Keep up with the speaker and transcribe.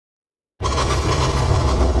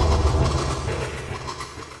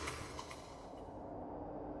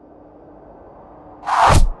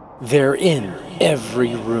They're in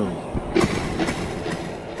every room.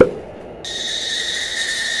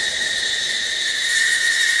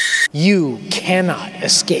 You cannot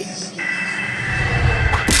escape.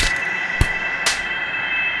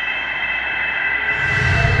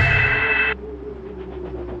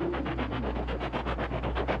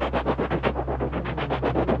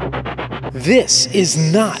 This is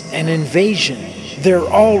not an invasion. They're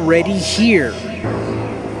already here.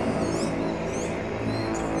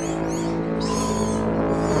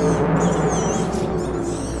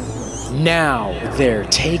 Now they're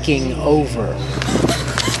taking over.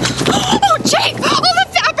 Oh, Jake! All the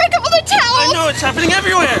fabric, all the towels! I know, it's happening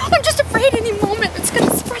everywhere! I'm just afraid any moment it's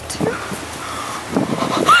gonna spread too.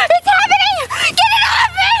 It's happening! Get it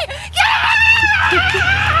off me! Get it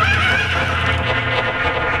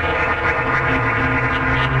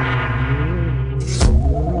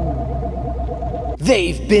off!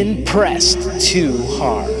 They've been pressed too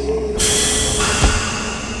hard.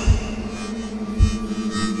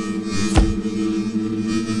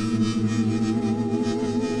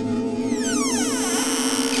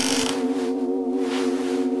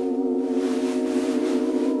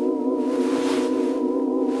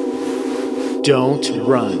 Don't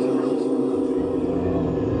run.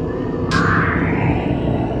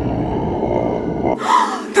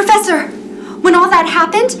 Professor, when all that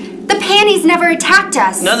happened, the panties never attacked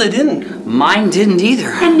us. No, they didn't. Mine didn't either.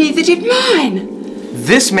 And neither did mine.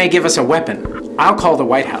 This may give us a weapon. I'll call the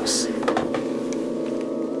White House.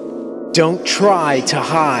 Don't try to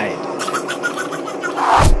hide.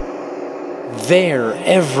 They're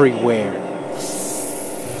everywhere.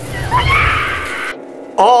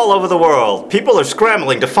 All over the world, people are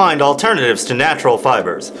scrambling to find alternatives to natural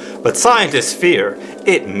fibers. But scientists fear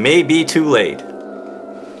it may be too late.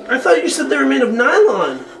 I thought you said they were made of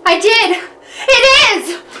nylon. I did! It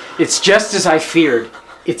is! It's just as I feared.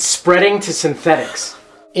 It's spreading to synthetics.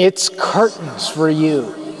 It's curtains for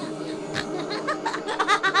you.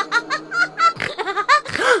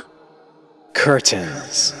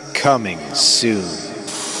 Curtains coming soon.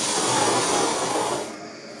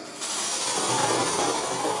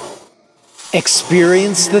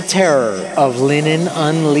 Experience the terror of Linen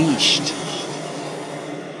Unleashed.